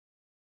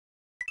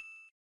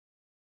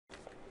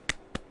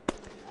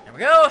There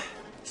we go.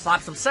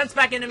 Slap some sense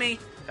back into me.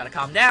 Gotta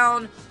calm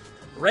down.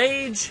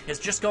 Rage is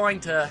just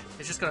going to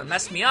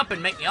mess me up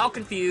and make me all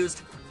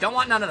confused. Don't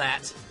want none of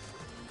that.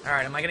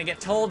 Alright, am I gonna get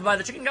told by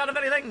the chicken god of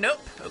anything? Nope.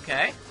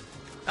 Okay.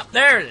 Oh,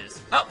 there it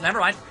is. Oh, never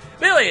mind.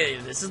 Billy,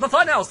 this is the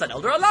funhouse that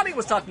Elder Alani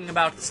was talking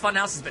about. This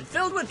funhouse has been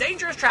filled with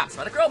dangerous traps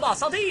by the Crow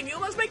Boss, Saltine. You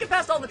must make it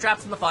past all the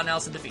traps in the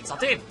funhouse and defeat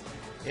Saltine.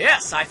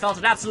 Yes, I felt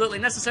it absolutely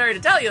necessary to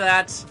tell you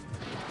that.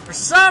 For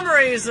some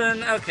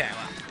reason... Okay,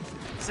 well...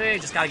 See,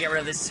 just gotta get rid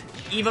of this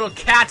evil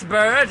cat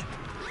bird.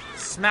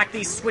 Smack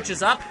these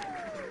switches up.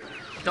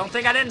 Don't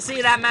think I didn't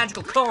see that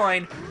magical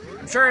coin.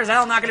 I'm sure as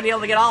hell not gonna be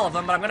able to get all of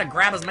them, but I'm gonna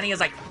grab as many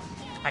as I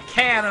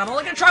can, and I'm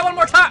only gonna try one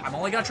more time. I'm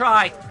only gonna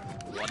try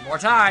one more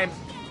time.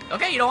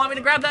 Okay, you don't want me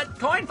to grab that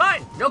coin?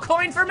 Fine. No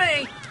coin for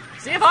me.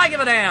 See if I give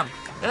a damn.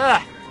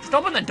 Ugh, just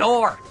open the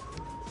door.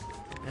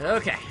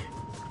 Okay.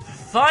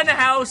 Fun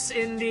house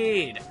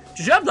indeed.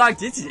 To jump like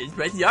this is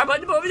press the R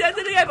button to move it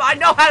to the end. I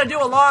know how to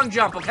do a long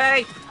jump,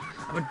 okay?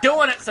 I've been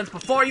doing it since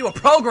before you were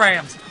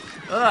programmed.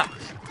 Ugh.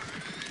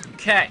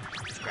 Okay.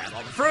 Let's grab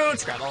all the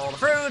fruits, grab all the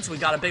fruits. We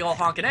got a big old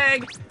honking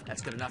egg.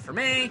 That's good enough for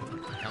me.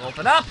 Now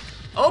open up.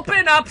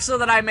 Open up so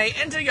that I may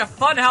enter your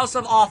fun house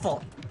of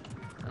awful.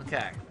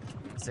 Okay.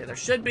 See, there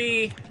should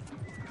be...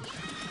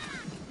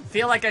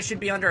 Feel like I should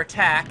be under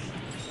attack,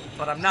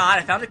 but I'm not.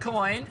 I found a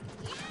coin.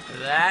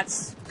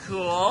 That's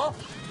cool.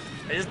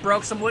 I just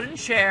broke some wooden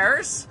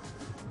chairs.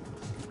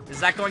 Is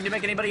that going to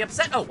make anybody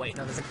upset? Oh, wait,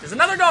 no, there's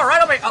another door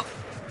right over here. Oh.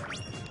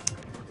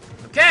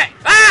 Okay.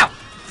 Ow!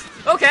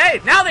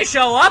 Okay, now they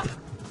show up.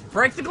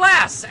 Break the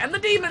glass, and the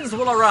demons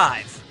will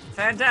arrive.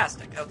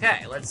 Fantastic.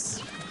 Okay,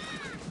 let's...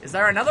 Is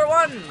there another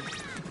one?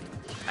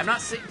 I'm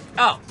not seeing...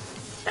 Oh.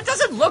 That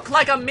doesn't look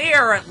like a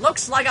mirror. It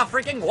looks like a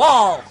freaking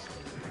wall.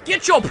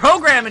 Get your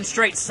programming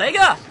straight,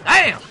 Sega.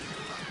 Damn.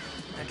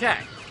 Okay.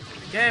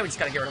 Okay, we just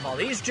gotta get rid of all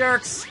these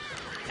jerks.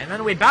 And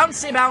then we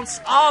bouncy bounce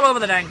all over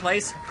the dang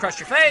place. Crush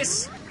your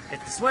face. Hit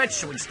the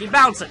switch, and we just keep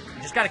bouncing.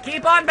 We just gotta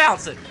keep on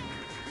bouncing.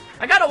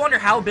 I gotta wonder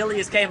how Billy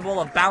is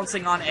capable of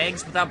bouncing on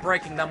eggs without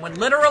breaking them when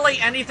literally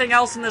anything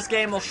else in this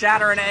game will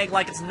shatter an egg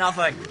like it's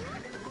nothing.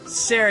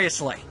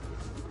 Seriously.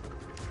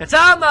 It's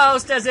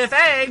almost as if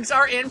eggs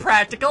are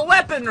impractical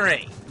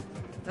weaponry.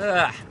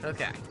 Ugh,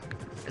 okay.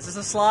 Is this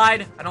a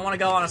slide? I don't want to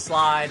go on a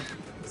slide.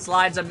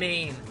 Slides are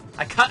mean.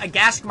 I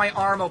gashed my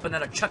arm open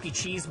at a Chuck E.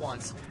 Cheese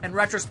once. In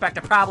retrospect,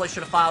 I probably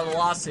should have filed a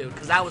lawsuit,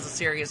 because that was a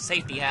serious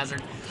safety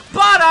hazard.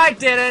 But I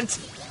didn't!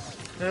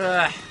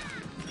 Ugh.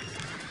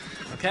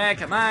 Okay,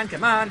 come on,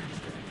 come on.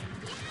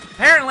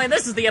 Apparently,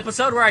 this is the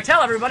episode where I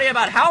tell everybody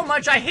about how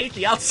much I hate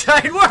the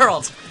outside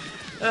world.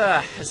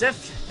 As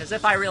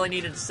if I really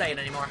needed to say it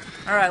anymore.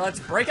 Alright, let's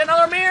break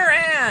another mirror,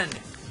 and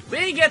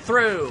we get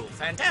through.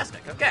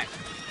 Fantastic, okay.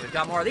 We've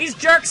got more of these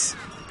jerks.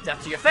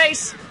 Death to your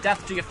face.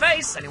 Death to your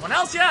face. Anyone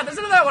else? Yeah, there's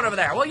another one over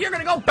there. Well, you're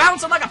gonna go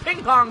bouncing like a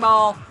ping pong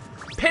ball.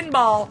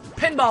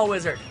 Pinball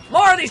wizard.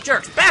 More of these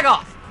jerks. Back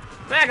off.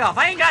 Back off.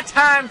 I ain't got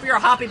time for your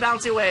hoppy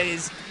bouncy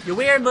ways. You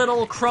weird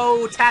little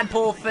crow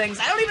tadpole things.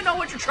 I don't even know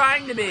what you're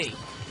trying to be.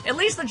 At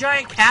least the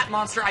giant cat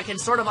monster, I can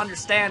sort of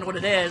understand what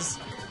it is.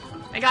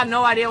 I got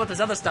no idea what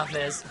this other stuff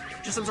is.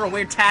 Just some sort of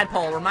weird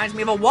tadpole. Reminds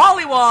me of a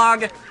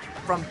Wollywog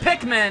from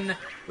Pikmin,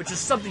 which is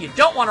something you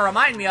don't want to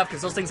remind me of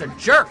because those things are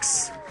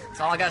jerks. That's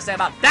all I gotta say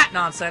about that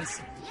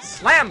nonsense.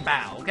 Slam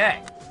bow,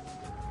 okay.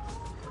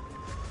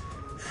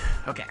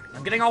 Okay,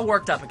 I'm getting all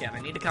worked up again.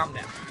 I need to calm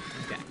down.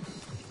 Okay.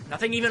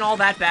 Nothing even all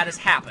that bad has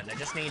happened. I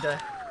just need to...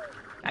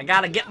 I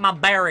gotta get my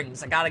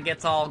bearings. I gotta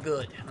get all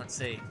good. Let's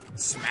see.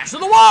 Smash to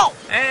the wall!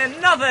 And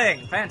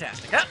nothing!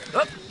 Fantastic.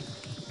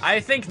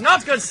 I think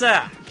not, good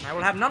sir. I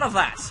will have none of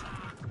that.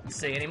 Let's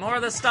see, any more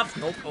of this stuff?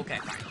 Nope. Okay,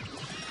 fine.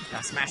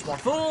 Gotta smash more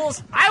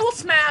fools. I will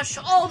smash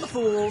all the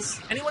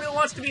fools. Anyone who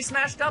wants to be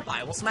smashed up,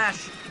 I will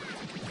smash.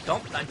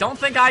 Don't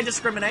think I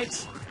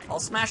discriminate. I'll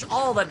smash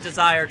all that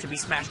desire to be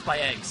smashed by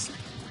eggs.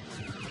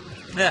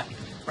 Ugh,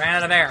 ran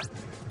out of air.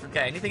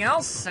 Okay, anything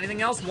else?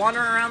 Anything else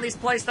wandering around this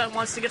place that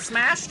wants to get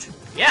smashed?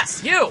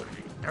 Yes, you!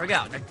 There we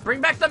go. Now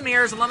bring back the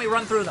mirrors and let me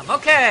run through them.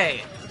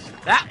 Okay,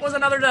 that was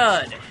another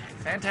dud.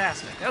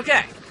 Fantastic.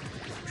 Okay,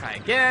 try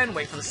again.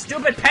 Wait for the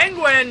stupid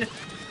penguin!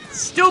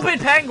 Stupid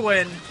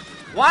penguin!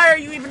 Why are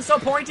you even so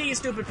pointy, you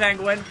stupid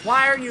penguin?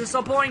 Why are you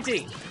so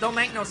pointy? Don't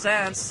make no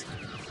sense.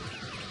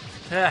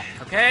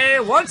 Okay,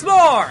 once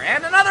more,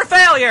 and another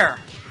failure!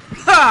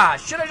 Ha!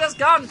 Should have just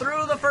gone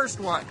through the first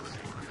one.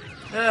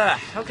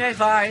 Okay,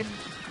 fine.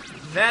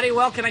 Very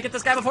well, can I get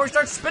this guy before he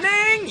starts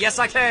spinning? Yes,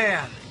 I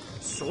can.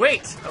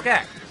 Sweet,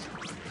 okay.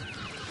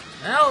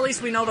 Well, at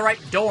least we know the right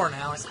door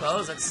now, I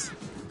suppose.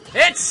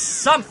 It's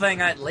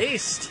something, at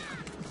least.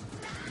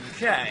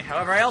 Okay,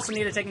 however, I also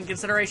need to take into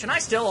consideration I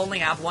still only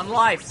have one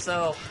life,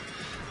 so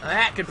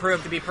that could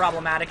prove to be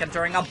problematic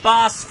during a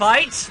boss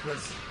fight. But,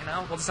 you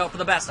know, we'll just hope for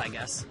the best, I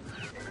guess.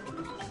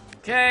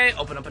 Okay,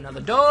 open up another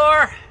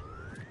door.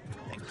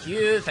 Thank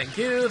you, thank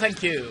you,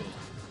 thank you.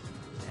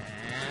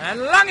 And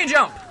lungy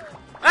jump!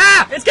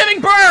 Ah! It's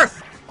giving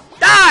birth!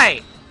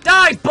 Die!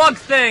 Die, bug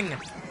thing!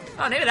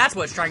 Oh, maybe that's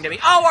what it's trying to be.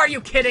 Oh, are you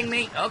kidding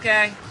me?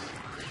 Okay.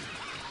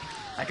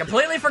 I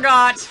completely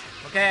forgot.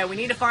 Okay, we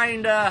need to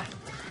find a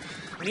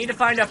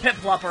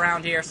Piplup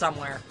around here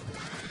somewhere.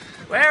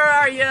 Where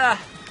are you?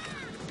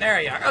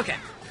 There you are. Okay.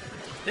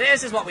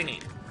 This is what we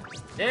need.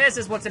 This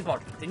is what's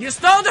important. And you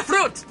stole the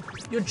fruit!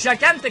 You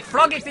gigantic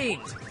froggy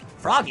fiend!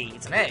 Froggy?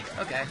 It's an egg.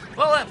 Okay.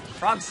 Well,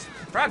 frogs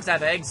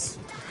have eggs.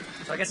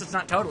 So I guess it's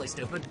not totally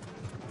stupid.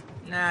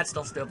 Nah, it's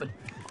still stupid.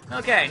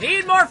 Okay,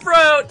 need more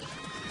fruit!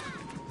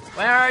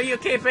 Where are you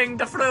keeping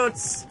the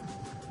fruits?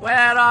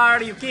 Where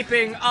are you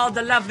keeping all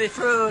the lovely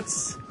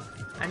fruits?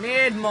 I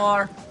need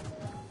more.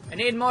 I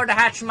need more to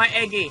hatch my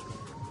eggy.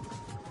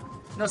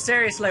 No,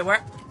 seriously,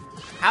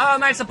 how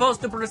am I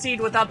supposed to proceed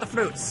without the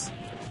fruits?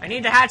 I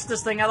need to hatch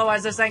this thing,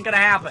 otherwise this ain't gonna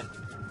happen.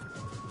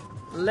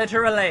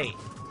 Literally.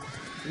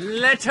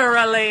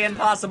 Literally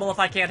impossible if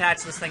I can't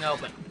hatch this thing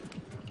open.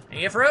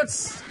 Any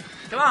fruits?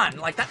 Come on,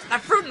 like that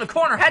fruit in the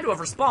corner had to have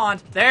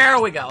respawned. There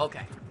we go,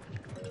 okay.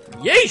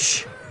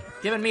 Yeesh!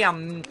 Giving me a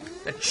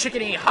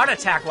chickeny heart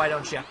attack, why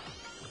don't you?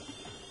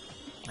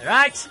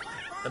 Alright.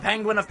 The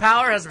Penguin of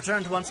Power has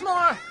returned once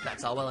more.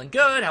 That's all well and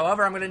good.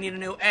 However, I'm going to need a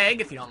new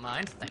egg, if you don't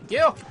mind. Thank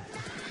you.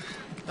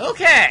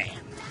 Okay.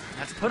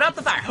 Let's put out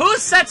the fire. Who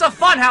sets a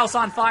funhouse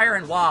on fire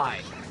and why?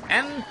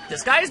 And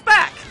this guy is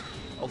back.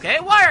 Okay,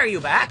 why are you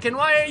back? And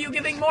why are you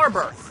giving more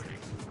birth?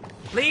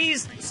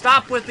 Please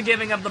stop with the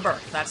giving of the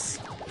birth. That's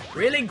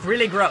really,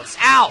 really gross.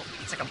 Ow!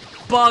 It's like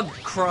a bug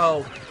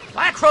crow.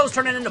 Why are crows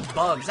turning into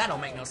bugs? That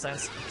don't make no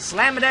sense.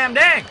 Slam a damn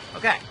dang.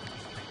 Okay.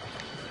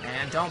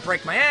 And don't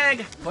break my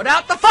egg. Put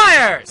out the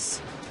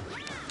fires!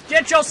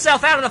 Get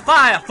yourself out of the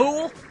fire,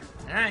 fool!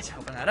 Alright,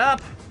 open that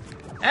up.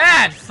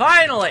 And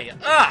finally!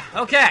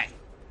 Okay.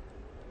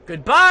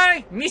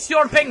 Goodbye,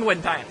 Monsieur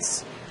Penguin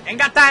Pants. Ain't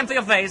got time for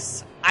your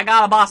face. I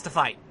got a boss to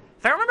fight.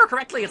 If I remember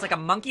correctly, it's like a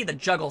monkey that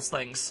juggles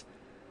things.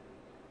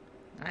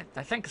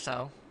 I think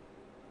so.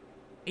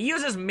 He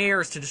uses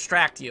mirrors to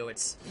distract you.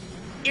 It's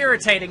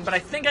irritating, but I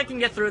think I can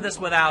get through this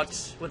without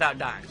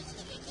dying.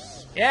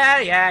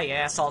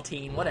 Yeah,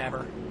 Saltine,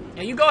 whatever.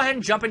 Now you go ahead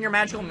and jump in your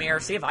magical mirror,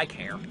 see if I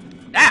care.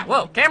 Ah,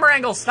 whoa, camera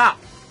angle, stop.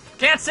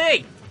 Can't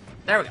see.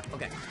 There we go,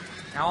 okay.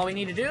 Now all we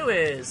need to do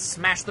is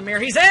smash the mirror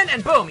he's in,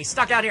 and boom, he's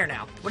stuck out here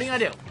now. What are you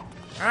gonna do?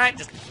 Alright,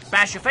 just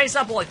bash your face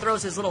up while he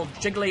throws his little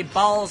jiggly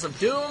balls of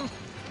doom.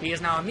 He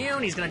is now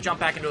immune, he's gonna jump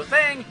back into a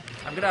thing.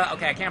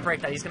 Okay, I can't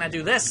break that, he's gonna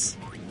do this.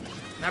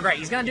 Not great,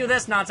 he's gonna do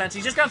this nonsense,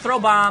 he's just gonna throw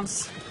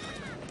bombs.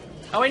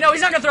 Oh wait, no,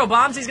 he's not gonna throw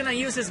bombs. He's gonna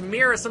use his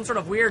mirror as some sort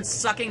of weird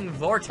sucking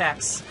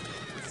vortex.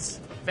 It's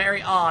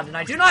very odd, and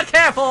I do not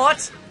care for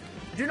it.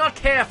 I do not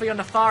care for your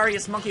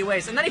nefarious monkey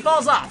ways. And then he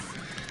falls off,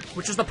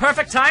 which is the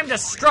perfect time to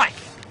strike.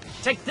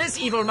 Take this,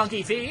 evil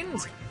monkey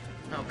fiend.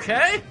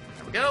 Okay,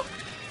 there we go.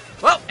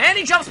 Well, and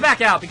he jumps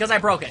back out because I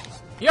broke it.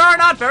 You're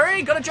not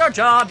very good at your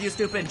job, you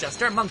stupid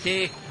jester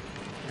monkey.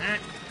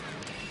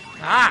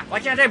 Why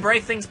can't I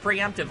break things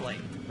preemptively?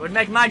 It would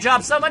make my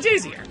job so much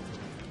easier.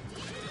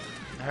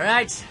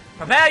 Alright.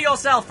 Prepare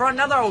yourself for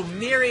another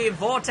weary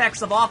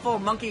vortex of awful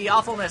monkey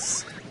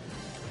awfulness.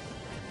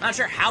 Not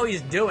sure how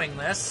he's doing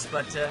this,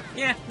 but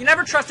yeah, you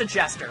never trust a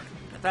jester.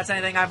 If there's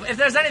anything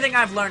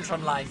I've learned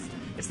from life,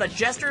 it's that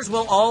jesters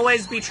will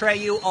always betray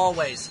you,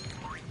 always.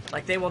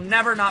 Like they will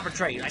never not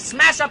betray you. I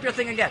smash up your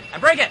thing again. I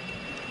break it.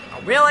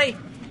 Oh, really?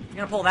 You're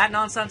gonna pull that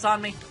nonsense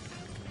on me?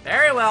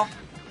 Very well.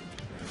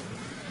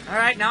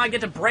 Alright, now I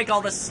get to break all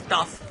this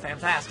stuff.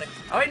 Fantastic.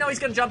 Oh wait, no, he's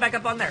gonna jump back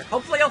up on there.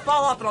 Hopefully he'll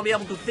fall off and I'll be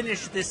able to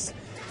finish this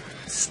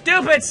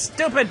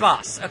stupid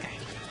boss. Okay.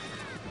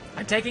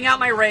 I'm taking out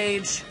my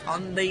rage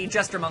on the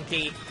Jester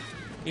Monkey,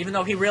 even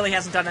though he really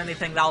hasn't done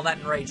anything all that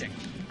enraging.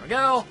 There we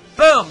go.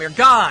 Boom, you're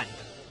gone.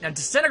 Now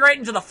disintegrate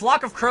into the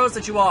flock of crows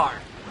that you are.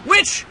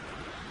 Which,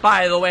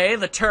 by the way,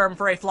 the term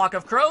for a flock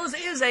of crows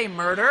is a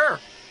murder.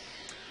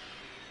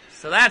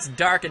 So that's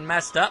dark and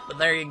messed up, but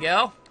there you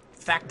go.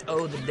 Fact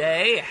o' the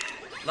day.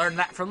 Learned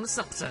that from The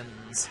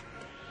Simpsons.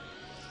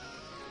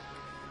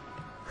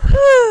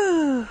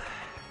 Whew.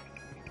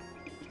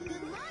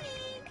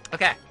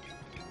 Okay.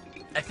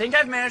 I think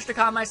I've managed to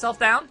calm myself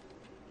down.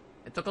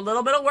 It took a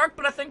little bit of work,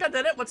 but I think I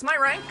did it. What's my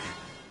rank?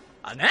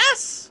 An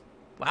S?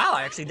 Wow,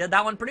 I actually did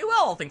that one pretty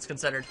well, all things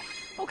considered.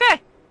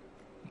 Okay.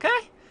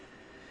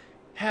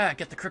 Okay.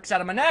 Get the crooks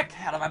out of my neck,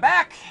 out of my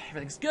back.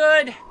 Everything's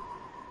good.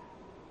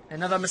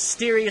 Another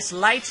mysterious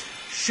light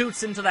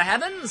shoots into the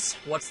heavens.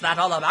 What's that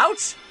all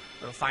about?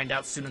 We'll find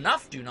out soon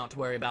enough. Do not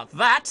worry about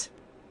that.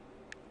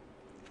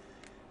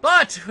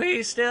 But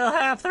we still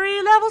have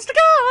 3 levels to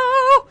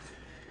go.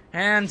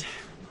 And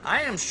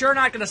I am sure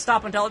not going to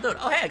stop until I do it.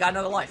 Oh, hey, I got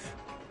another life.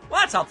 Well,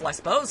 that's helpful, I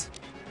suppose.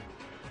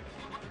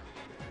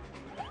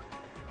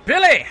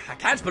 Billy, I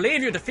can't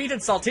believe you defeated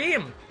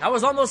Saltine. I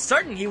was almost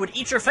certain he would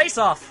eat your face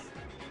off.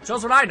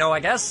 Shows what I know,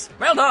 I guess.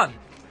 Well done.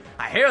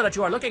 I hear that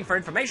you are looking for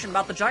information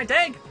about the giant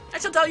egg. I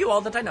shall tell you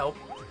all that I know.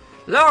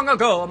 Long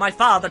ago, my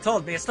father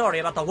told me a story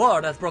about the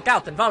war that broke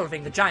out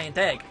involving the giant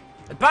egg.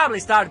 It probably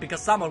started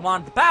because someone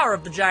wanted the power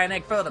of the giant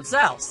egg for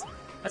themselves.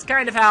 That's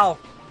kind of how,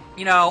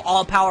 you know,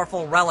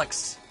 all-powerful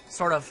relics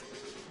sort of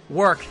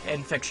work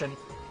in fiction.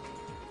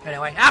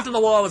 Anyway, after the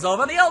war was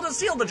over, the elders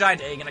sealed the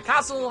giant egg in a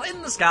castle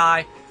in the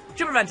sky,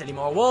 to prevent any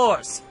more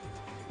wars.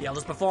 The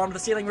elders performed the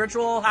sealing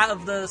ritual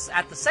at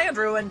the sand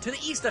ruin to the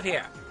east of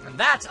here, and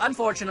that,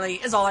 unfortunately,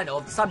 is all I know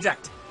of the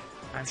subject.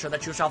 I'm sure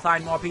that you shall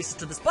find more pieces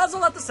to this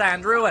puzzle at the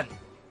sand ruin.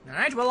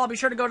 Alright, well, I'll be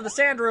sure to go to the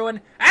sand ruin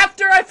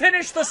after I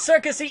finish the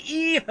circusy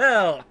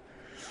evil.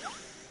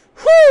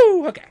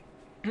 Whew! Okay.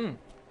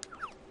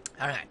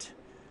 Alright.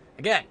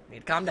 Again, need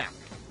to calm down.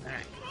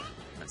 Alright.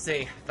 Let's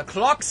see. The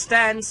clock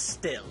stands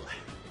still.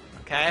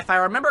 Okay, if I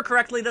remember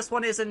correctly, this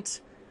one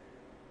isn't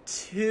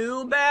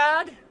too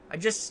bad. I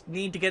just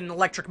need to get an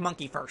electric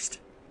monkey first.